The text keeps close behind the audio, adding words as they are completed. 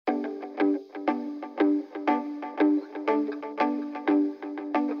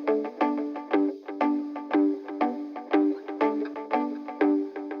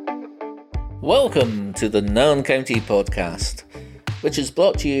Welcome to the Nairn County Podcast, which is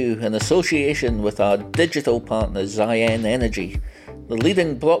brought to you in association with our digital partner Ziyen Energy, the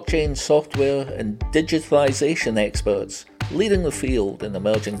leading blockchain software and digitalisation experts leading the field in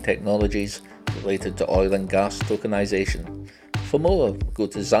emerging technologies related to oil and gas tokenisation. For more, go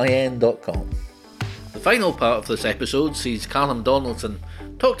to ziyen.com. The final part of this episode sees Callum Donaldson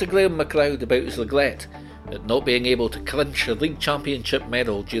talk to Graham McLeod about his regret at not being able to clinch a league championship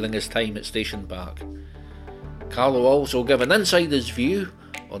medal during his time at Station Park. Carl will also give an insider's view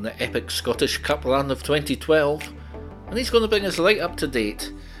on the epic Scottish Cup run of 2012, and he's going to bring us right up to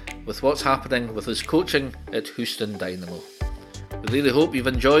date with what's happening with his coaching at Houston Dynamo. We really hope you've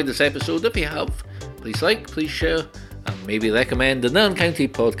enjoyed this episode. If you have, please like, please share, and maybe recommend the Nairn County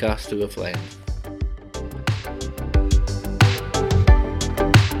Podcast to a friend.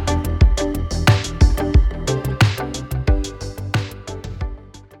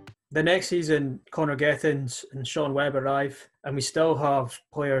 The next season, Connor Gethins and Sean Webb arrive, and we still have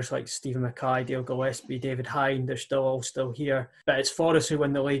players like Stephen Mackay, Dale Gillespie, David Hine. They're all still here. But it's Forest who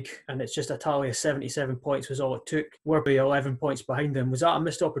win the league, and it's just a tally of 77 points was all it took. We're by 11 points behind them. Was that a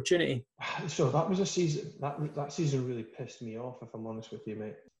missed opportunity? So that was a season, that season really pissed me off, if I'm honest with you,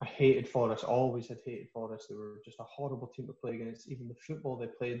 mate. I hated Forest, always had hated Forest. They were just a horrible team to play against. Even the football they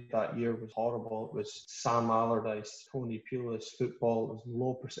played that year was horrible. It was Sam Allardyce, Tony Pulis football. It was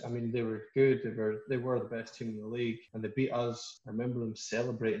low percent. I mean, they were good. They were the best team in the league, and they beat us. I remember them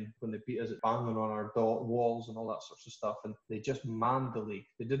celebrating when they beat us at banging on our walls and all that sorts of stuff. And they just manned the league.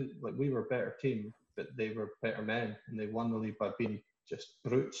 They didn't, like, we were a better team, but they were better men, and they won the league by being just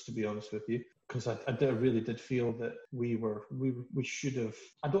brutes, to be honest with you. Because I really did feel that we should have.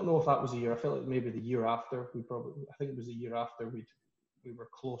 I don't know if that was a year. I felt like maybe the year after. I think it was the year after we were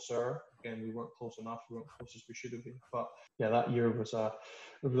closer. Again, we weren't close enough. We weren't close as we should have been. But yeah, that year was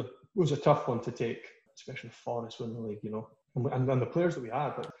a tough one to take, especially Forest winning the league. You know, and the players that we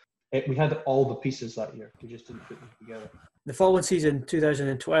had, but we had all the pieces that year. We just didn't put them together. The following season,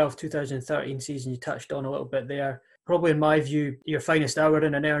 2012, 2013 season, you touched on a little bit there. Probably, in my view, your finest hour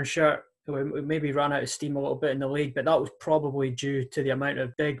in an Nairn shirt. We maybe ran out of steam a little bit in the league, but that was probably due to the amount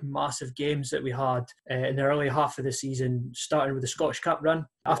of big, massive games that we had in the early half of the season, starting with the Scottish Cup run.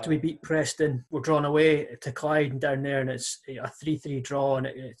 After we beat Preston, we're drawn away to Clyde down there, and it's a 3-3 draw, and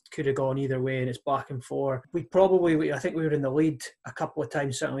it could have gone either way, and it's back and forth. I think we were in the lead a couple of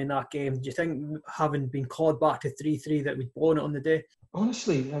times, certainly in that game. Do you think, having been clawed back to 3-3, that we'd blown it on the day?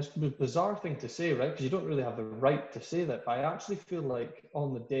 Honestly, that's a bizarre thing to say, right? Because you don't really have the right to say that. But I actually feel like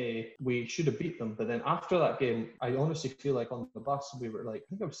on the day we should have beat them. But then after that game, I honestly feel like on the bus we were like, I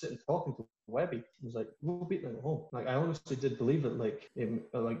think I was sitting talking to Webby. I was like, we'll beat them at home. Like, I honestly did believe it.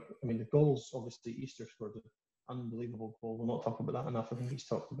 The goals, obviously Easter scored an unbelievable goal. We'll not talk about that enough. I think he's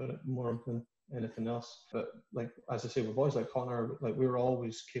talked about it more than anything else. But like, as I say, with boys like Connor, like, we were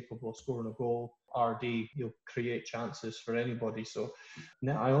always capable of scoring a goal. RD, he'll create chances for anybody. So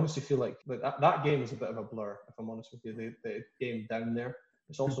now I honestly feel like that game is a bit of a blur, if I'm honest with you. The game down there,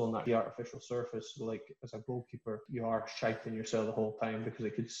 it's also on that artificial surface. So, like, as a goalkeeper, you are shiting yourself the whole time because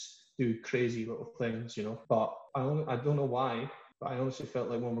it could do crazy little things, you know. But I don't know why, but I honestly felt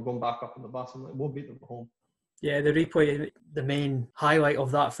like when we're going back up on the bus, I'm like, we'll beat them at home. Yeah, the replay, the main highlight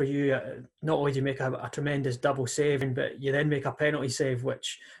of that for you, not only do you make a tremendous double save, but you then make a penalty save,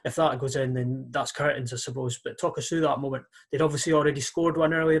 which, if that goes in, then that's curtains, I suppose. But talk us through that moment. They'd obviously already scored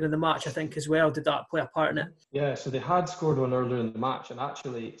one earlier in the match, I think, as well. Did that play a part in it? Yeah, so they had scored one earlier in the match, and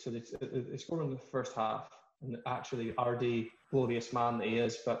actually, so they scored in the first half, and actually RD, glorious man that he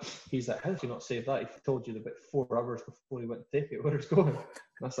is, but he's like, how did you not save that? He told you about 4 hours before he went to take it. Where's it going? And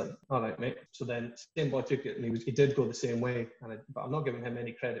I was like, all right, mate. So then same boy took it, and he did go the same way. But I'm not giving him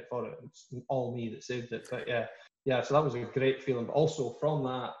any credit for it. It's all me that saved it. But yeah. So that was a great feeling. But also from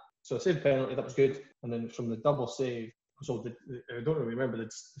that, so I saved penalty, that was good. And then from the double save, so I don't really remember, the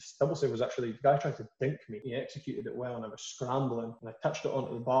double save was actually, the guy tried to dink me. He executed it well, and I was scrambling, and I touched it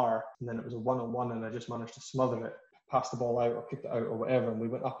onto the bar, and then it was a one-on-one, and I just managed to smother it, pass the ball out or kicked it out or whatever, and we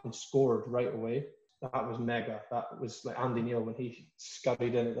went up and scored right away. That was mega. That was like Andy Neal when he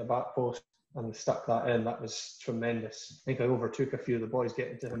scurried in at the back post and stuck that in. That was tremendous. I think I overtook a few of the boys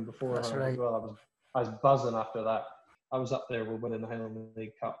getting to him before. That's right. As well. I was buzzing after that. I was up there with winning the Highland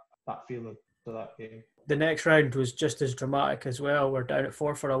League Cup. That feeling to that game. The next round was just as dramatic as well. We're down at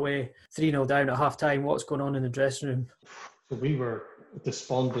Forfar away, 3-0 down at half time. What's going on in the dressing room? So we were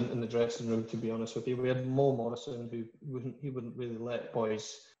despondent in the dressing room, to be honest with you. We had Mo Morrison, who wouldn't really let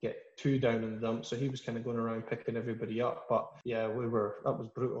boys get too down in the dumps, so he was kind of going around picking everybody up. But yeah, that was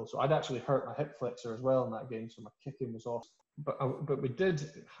brutal. So I'd actually hurt my hip flexor as well in that game, so my kicking was off. But we did,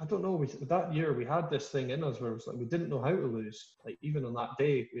 I don't know, that year we had this thing in us where it was like we didn't know how to lose. Like even on that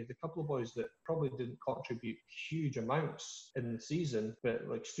day, we had a couple of boys that probably didn't contribute huge amounts in the season, but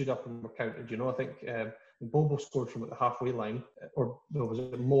like stood up and were counted. You know, I think Bobo scored from the halfway line, or no, was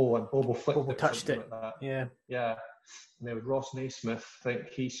it Mo and Bobo flicked Bobo it, touched it. like that. Yeah. And then with Ross Naismith, I think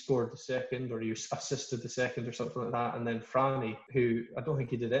he scored the second, or he assisted the second, or something like that. And then Franny, who I don't think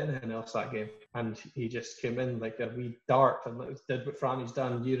he did anything else that game, and he just came in like a wee dart and did what Franny's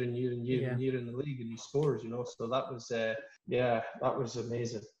done year in the league, and he scores. You know, so that was that was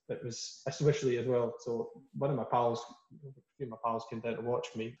amazing. It was especially as well. So a few of my pals came down to watch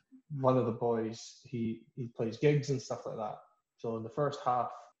me. One of the boys, he plays gigs and stuff like that. So in the first half,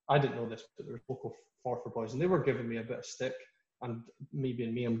 I didn't know this, but there were local Forfar boys, and they were giving me a bit of stick. And me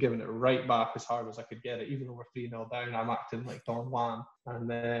being me, I'm giving it right back as hard as I could get it. Even though we're 3-0 down, I'm acting like Don Juan. And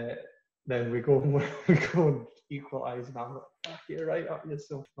then we go and equalise, and I'm like, fuck, you're right up you.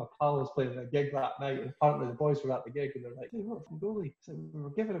 So my pal was playing a gig that night, and apparently the boys were at the gig, and they're like, hey, what from goalie? So we were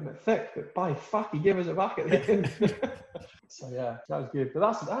giving him it thick, but by fuck, he gave us it back at the end. So yeah, that was good. But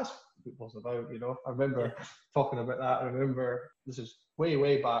that's what football's about, you know. I remember talking about that. I remember this is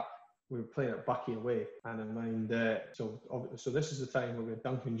way back. We were playing at Bucky away, and in mind, so this is the time where we had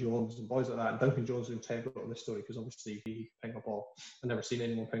Duncan Jones and boys like that, and Duncan Jones was integral in this story because obviously he pinged a ball. I've never seen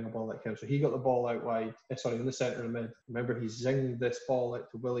anyone ping a ball like him. So he got the ball out wide, in the centre of mid. Remember, he zinged this ball out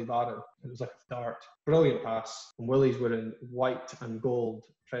to Willie Barron. It was like a dart. Brilliant pass. And Willie's wearing white and gold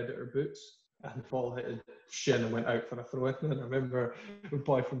Predator boots. And the ball hit his shin and went out for a throw-in. And I remember a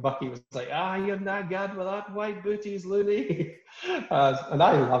boy from Bucky was like, you're not good with that white booties, loony. And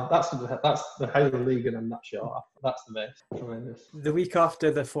I love that's the Highland League in a nutshell. That's the best. Tremendous. The week after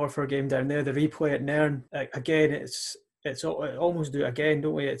the Forfar game down there, the replay at Nairn, again, it's almost do it again,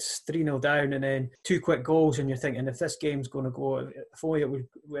 don't we? It's 3-0 down and then 2 quick goals, and you're thinking if this game's going to go, if only it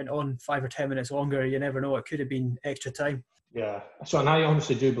went on 5 or 10 minutes longer, you never know, it could have been extra time. Yeah, so and I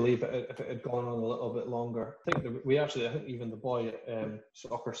honestly do believe if it had gone on a little bit longer. I think even the boy at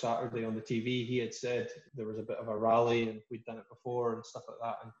Soccer Saturday on the TV, he had said there was a bit of a rally and we'd done it before and stuff like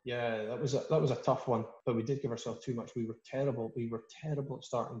that. And yeah, that was a tough one, but we did give ourselves too much. We were terrible at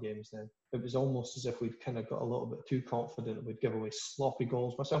starting games then. It was almost as if we'd kind of got a little bit too confident and we'd give away sloppy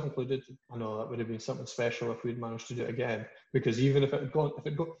goals, myself included. I know that would have been something special if we'd managed to do it again, because even if we'd got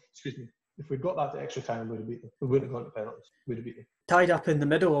that to extra time, we would have beaten them. We wouldn't have gone to penalties. We'd have beaten them. Tied up in the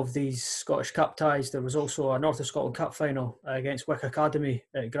middle of these Scottish Cup ties, there was also a North of Scotland Cup final against Wick Academy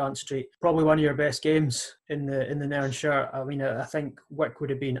at Grant Street. Probably one of your best games in the Nairn shirt. I mean, I think Wick would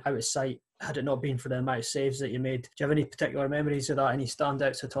have been out of sight had it not been for the amount of saves that you made. Do you have any particular memories of that? Any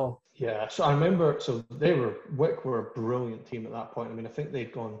standouts at all? Yeah, so I remember, Wick were a brilliant team at that point. I mean, I think they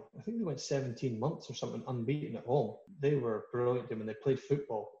went 17 months or something unbeaten at home. They were a brilliant team and they played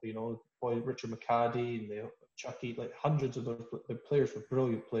football, you know, Richard McCaddy and Chucky, like hundreds of the players were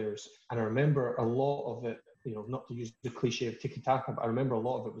brilliant players. And I remember a lot of it, you know, not to use the cliche of tiki-taka, but I remember a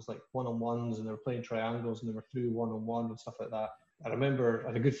lot of it was like one-on-ones and they were playing triangles and they were through one-on-one and stuff like that. I remember I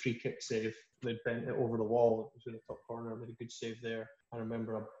had a good free kick save. They'd bent it over the wall. It was in the top corner. I made a good save there. I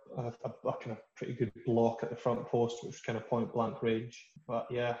remember a kind of pretty good block at the front post, which was kind of point blank range. But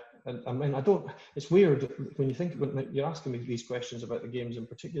yeah, and I mean, it's weird when you think about, you're asking me these questions about the games in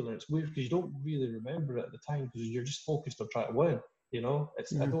particular. It's weird because you don't really remember it at the time because you're just focused on trying to win. You know,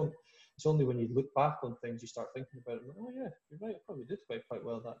 it's only when you look back on things you start thinking about it. Like, oh yeah, you're right. I probably did quite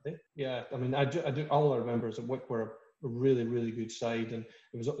well that day. Yeah, I mean, I do. All I remember is that Wick were a really, really good side, and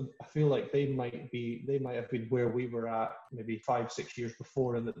it was. I feel like they might have been where we were at maybe 5-6 years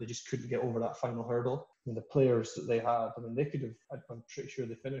before, and that they just couldn't get over that final hurdle. And the players that they had, I mean, they could have. I'm pretty sure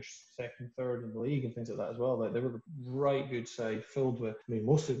they finished second, third in the league and things like that as well. Like they were a right good side, filled with, I mean,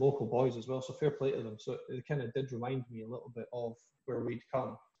 mostly local boys as well. So fair play to them. So it kind of did remind me a little bit of where we'd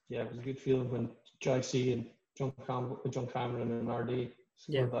come. Yeah, it was a good feeling when JC and John Cameron and RD.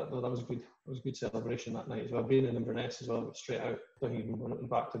 Yeah, that was a good celebration that night as well. Being in Inverness as well, but straight out, don't even went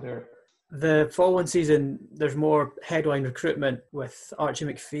back to there. The following season, there's more headline recruitment with Archie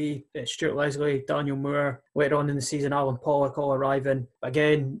McPhee, Stuart Leslie, Daniel Moore. Later on in the season, Alan Pollock all arriving.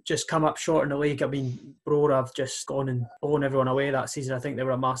 Again, just come up short in the league. I mean, Brora have just gone and blown everyone away that season. I think they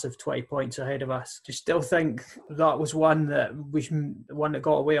were a massive 20 points ahead of us. Do you still think that was one that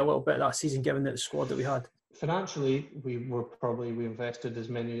got away a little bit that season, given that the squad that we had? Financially, we invested as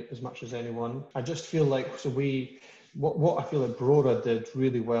much as anyone. I just feel like what I feel like Brora did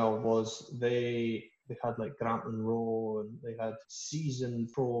really well was they had like Grant Monroe, and they had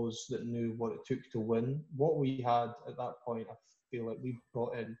seasoned pros that knew what it took to win. What we had at that point, I feel like we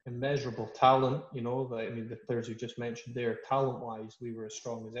brought in immeasurable talent. The players you just mentioned there, talent-wise, we were as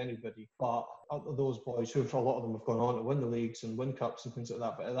strong as anybody. But those boys, who a lot of them have gone on to win the leagues and win cups and things like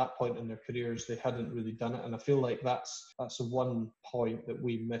that, but at that point in their careers, they hadn't really done it. And I feel like that's the one point that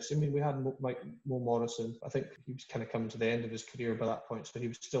we miss. I mean, we had Mo Morrison. I think he was kind of coming to the end of his career by that point, so he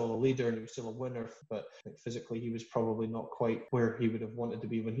was still a leader and he was still a winner. But I think physically, he was probably not quite where he would have wanted to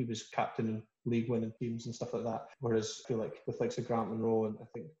be when he was captain and league winning teams and stuff like that. Whereas I feel like with like Grant Monroe, and I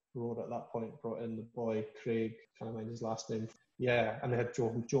think Road at that point brought in the boy Craig, can't mind his last name. Yeah, and they had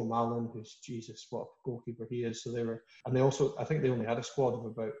Joe Mallon, who's Jesus, what a goalkeeper he is. So they also, I think they only had a squad of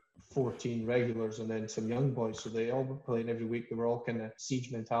about 14 regulars and then some young boys. So they all were playing every week. They were all kind of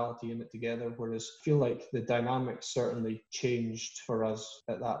siege mentality in it together. Whereas I feel like the dynamics certainly changed for us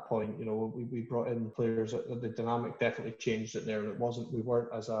at that point. We brought in players. The dynamic definitely changed it there, and we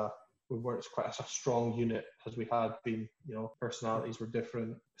weren't quite as a strong unit as we had been. Personalities were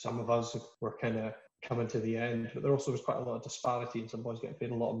different. Some of us were kind of coming to the end, but there also was quite a lot of disparity, and some boys getting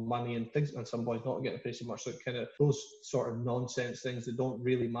paid a lot of money and things, and some boys not getting paid so much. So kind of those sort of nonsense things that don't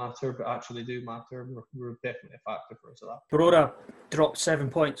really matter but actually do matter were definitely a factor for us at that. Brora dropped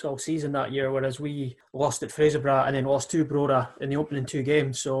 7 points all season that year, whereas we lost at Fraserburgh and then lost to Brora in the opening 2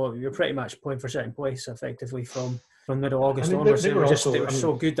 games. So you're pretty much playing for second place effectively from middle August onwards. They were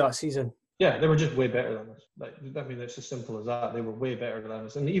so good that season. Yeah, they were just way better than us. It's as simple as that. They were way better than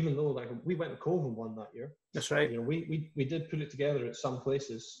us. And even though we went to Cove and won that year. That's right. We did put it together at some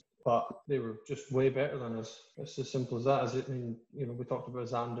places, but they were just way better than us. It's as simple as that. We talked about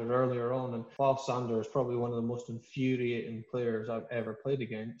Xander earlier on, and while Xander is probably one of the most infuriating players I've ever played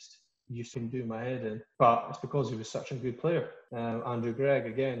against, used to do my head in, but it's because he was such a good player. Andrew Gregg,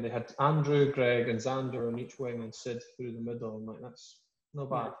 again, they had Andrew, Gregg and Xander on each wing and Sid through the middle, and that's no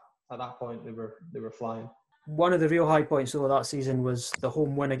bad. Yeah. At that point, they were flying. One of the real high points though that season was the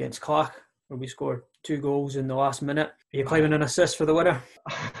home win against Clyde, where we scored 2 goals in the last minute. Are you claiming an assist for the winner?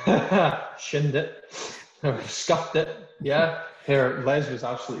 Shinned it, scuffed it. Yeah. Here, Les was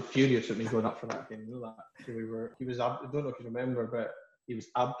absolutely furious at me going up for that game. You know that. He was. I don't know if you remember, but he was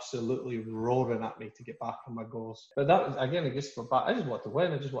absolutely roaring at me to get back on my goals. But that was, again, I guess for back, I just wanted to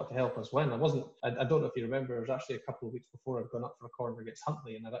win. I just wanted to help us win. I don't know if you remember, it was actually a couple of weeks before I'd gone up for a corner against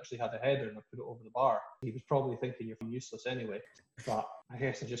Huntley, and I'd actually had a header and I put it over the bar. He was probably thinking you're useless anyway. But I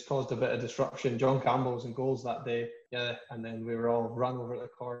guess it just caused a bit of disruption. John Campbell was in goals that day. Yeah, and then we were all run over at the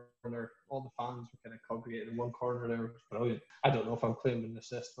corner. All the fans were kind of congregated in one corner there. It was brilliant. I don't know if I'm claiming an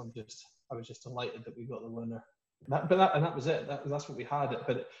assist. I was just delighted that we got the winner. That was it. That's what we had.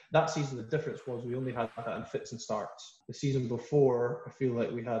 But that season, the difference was we only had that in fits and starts. The season before, I feel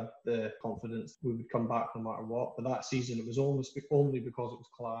like we had the confidence we would come back no matter what. But that season, it was almost only because it was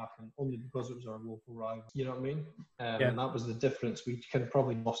Clach and only because it was our local rival. You know what I mean? And that was the difference. We kind of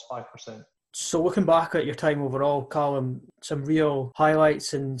probably lost 5%. So looking back at your time overall, Callum, some real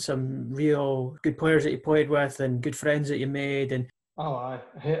highlights and some real good players that you played with and good friends that you made, and Oh,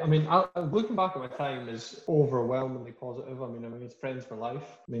 I mean, looking back at my time is overwhelmingly positive. I mean, it's friends for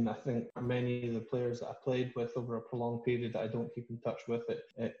life. I mean, I think many of the players that I played with over a prolonged period that I don't keep in touch with,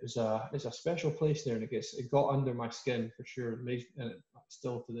 it's a special place there, and it got under my skin for sure. And it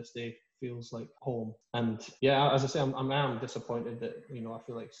still to this day feels like home. And yeah, as I say, I'm disappointed that, I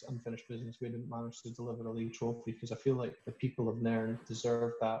feel like it's unfinished business. We didn't manage to deliver a league trophy, because I feel like the people of Nairn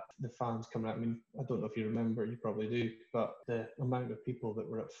deserve that. The fans coming out. I mean, I don't know if you remember, you probably do, but the amount of people that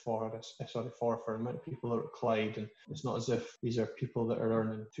were at Forfar, the amount of people that were at Clyde, and it's not as if these are people that are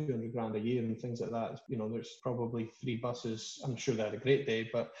earning 200 grand a year and things like that. There's probably 3 buses. I'm sure they had a great day,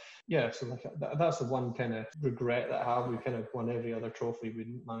 but yeah, so that's the one kind of regret that I have. We kind of won every other trophy. We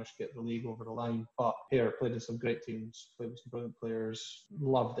didn't manage to get the league over the line, but here, played in some great teams, played with some brilliant players,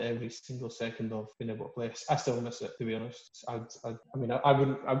 loved every single second of being able to play. I still miss it, to be honest. I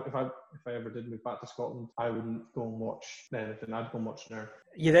wouldn't, if I ever did move back to Scotland, I wouldn't go and watch anything. I'd go and watch Nairn.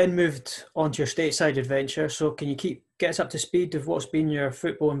 You then moved on to your stateside adventure, so can you get us up to speed of what's been your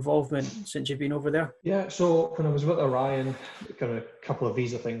football involvement since you've been over there? Yeah, so when I was with Orion, kind of a couple of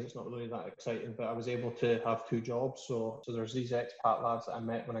visa things, it's not really that exciting, but I was able to have 2 jobs. So there's these expat lads that I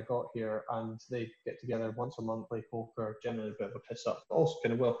met when I got here, and they get together once a month, play poker, generally a bit of a piss up, but also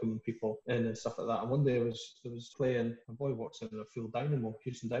kind of welcoming people in and stuff like that. And one day I was playing, a boy walks in a full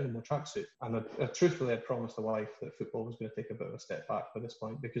Houston Dynamo tracksuit, and I truthfully had promised the wife that football was going to take a bit of a step back by this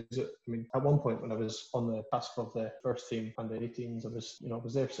point, because at one point when I was on the cusp of the first team under 18s. I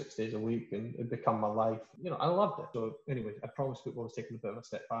was there 6 days a week, and it became my life. I loved it. So anyway, I promised football was taking a bit of a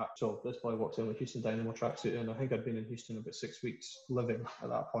step back. So this boy walks in with Houston Dynamo tracksuit, and I think I'd been in Houston about 6 weeks living at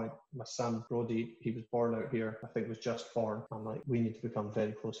that point. My son Brody, he was born out here. I think was just born. I'm like, we need to become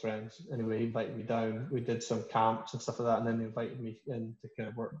very close friends. Anyway, he invited me down. We did some camps and stuff like that, and then they invited me in to kind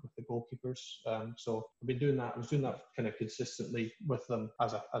of work with the goalkeepers. So I've been doing that. I was doing that kind of consistently with them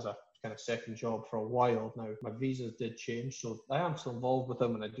as a kind of second job for a while now. My visas did change, so I am still involved with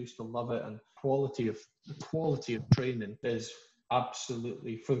them, and I do still love it. And the quality of training is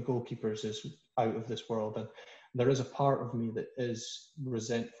absolutely, for the goalkeepers, is out of this world. And there is a part of me that is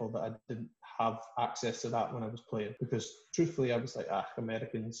resentful that I didn't have access to that when I was playing, because truthfully I was like,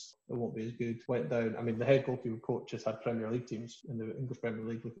 Americans, it won't be as good. Went down. I mean, the head goalkeeper coach has had Premier League teams in the English Premier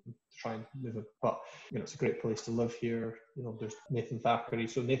League looking to try and move him, but it's a great place to live here. There's Nathan Thackeray.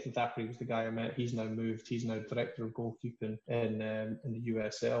 So Nathan Thackeray was the guy I met. He's now moved. He's now director of goalkeeping in the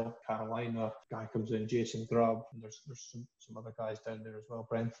USL, Carolina. Guy comes in, Jason Grubb, and there's some other guys down there as well.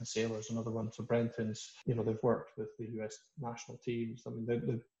 Brenton Saylor's another one. So Brenton's, they've worked with the US national teams. I mean,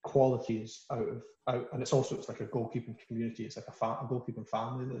 the quality is out, and it's like a goalkeeping community. It's like a goalkeeping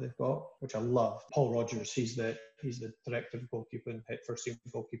family that they've got, which I love. Paul Rogers, he's the director of goalkeeping, first team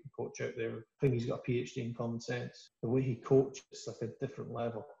goalkeeping coach out there. I think he's got a PhD in common sense. The way he coaches is like a different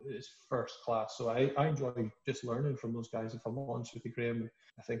level. It's first class. So I enjoy just learning from those guys. If I'm honest with you, Graham,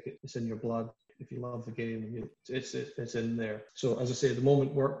 I think it's in your blood. If you love the game, it's in there. So as I say, at the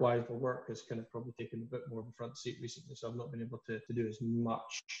moment, work-wise, the work has kind of probably taken a bit more of a front seat recently, so I've not been able to do as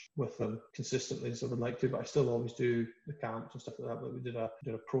much with them consistently as I would like to, but I still always do the camps and stuff like that. But we did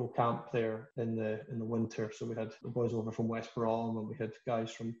a pro camp there in the winter, so we had the boys over from West Brom, and we had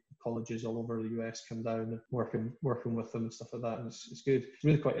guys from colleges all over the US come down and working with them and stuff like that, and it's good. It's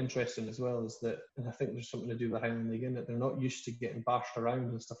really quite interesting as well, is that, and I think there's something to do with the Highland League in it, they're not used to getting bashed around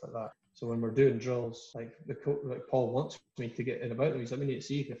and stuff like that. So when we're doing drills, like Paul wants me to get in about them. He's like, we need to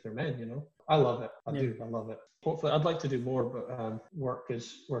see if they're men, I love it. I love it. Hopefully, I'd like to do more, but work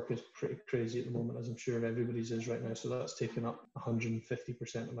is pretty crazy at the moment, as I'm sure everybody's is right now. So that's taken up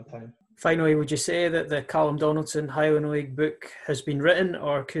 150% of my time. Finally, would you say that the Callum Donaldson Highland League book has been written,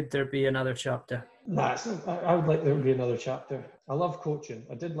 or could there be another chapter? Nah, I would like there to be another chapter. I love coaching.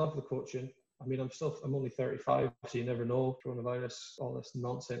 I did love the coaching. I mean, I'm only 35, so you never know. Coronavirus, all this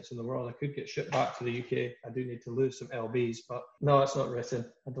nonsense in the world. I could get shipped back to the UK. I do need to lose some LBs, but no, it's not written.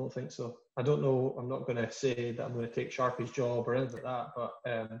 I don't think so. I don't know. I'm not going to say that I'm going to take Sharpie's job or anything like that, but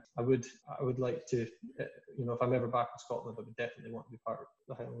I would like to, if I'm ever back in Scotland, I would definitely want to be part of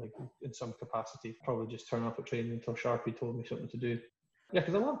the Highland League in some capacity. Probably just turn up at training until Sharpie told me something to do. Yeah,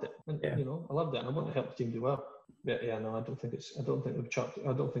 because I loved it. And, I loved it, and I want to help the team do well. Yeah, no, I don't think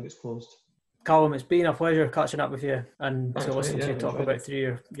it's closed. Callum, it's been a pleasure catching up with you and to listen to you talk about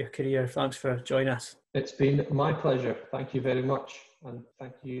through your career. Thanks for joining us. It's been my pleasure. Thank you very much. And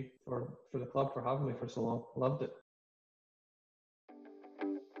thank you for the club for having me for so long. Loved it.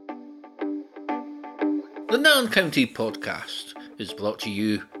 The Nairn County Podcast is brought to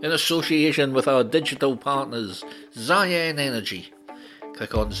you in association with our digital partners, Ziyen Energy.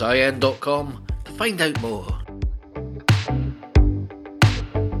 Click on Ziyen.com to find out more.